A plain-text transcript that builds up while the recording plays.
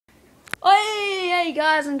Hey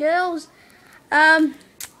guys and girls, I've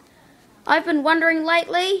been wondering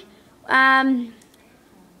lately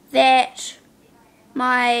that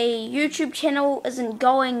my YouTube channel isn't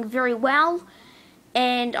going very well,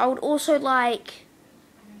 and I would also like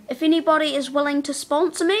if anybody is willing to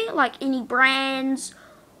sponsor me, like any brands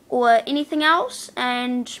or anything else,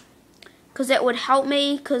 and because that would help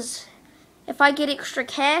me, because if I get extra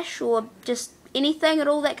cash or just anything at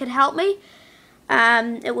all that could help me,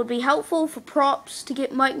 it would be helpful for props to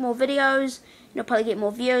make more videos, probably get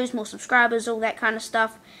more views, more subscribers, all that kind of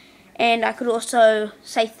stuff. And I could also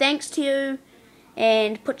say thanks to you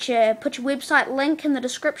and put your website link in the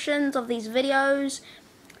descriptions of these videos.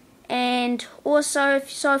 And also,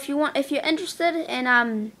 if you're interested in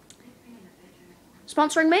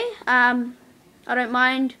sponsoring me, I don't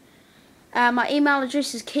mind. My email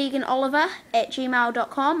address is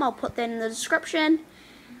keeganoliver@gmail.com. I'll put that in the description.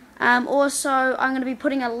 Also, I'm going to be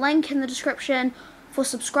putting a link in the description for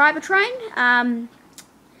Subscriber Train.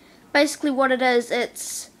 Basically what it is,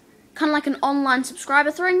 it's kind of like an online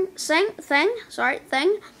subscriber thing.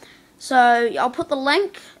 So I'll put the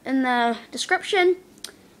link in the description.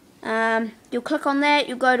 You'll click on that,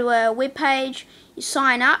 you'll go to a web page, you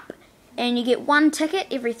sign up, and you get 1 ticket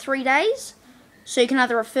every 3 days. So you can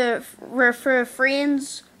either refer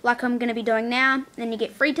friends, like I'm going to be doing now, and you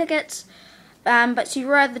get free tickets. But so you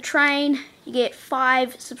ride the train, you get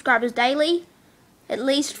 5 subscribers daily, at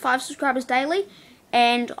least 5 subscribers daily.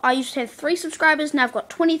 And I used to have 3 subscribers, now I've got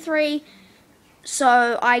 23.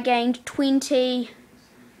 So I gained 20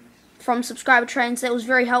 from Subscriber Train, so that was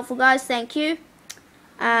very helpful, guys. Thank you.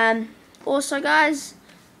 Also, guys,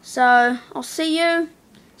 so I'll see you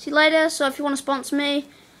later. So if you want to sponsor me,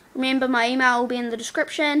 remember my email will be in the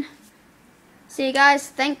description. See you guys.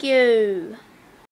 Thank you.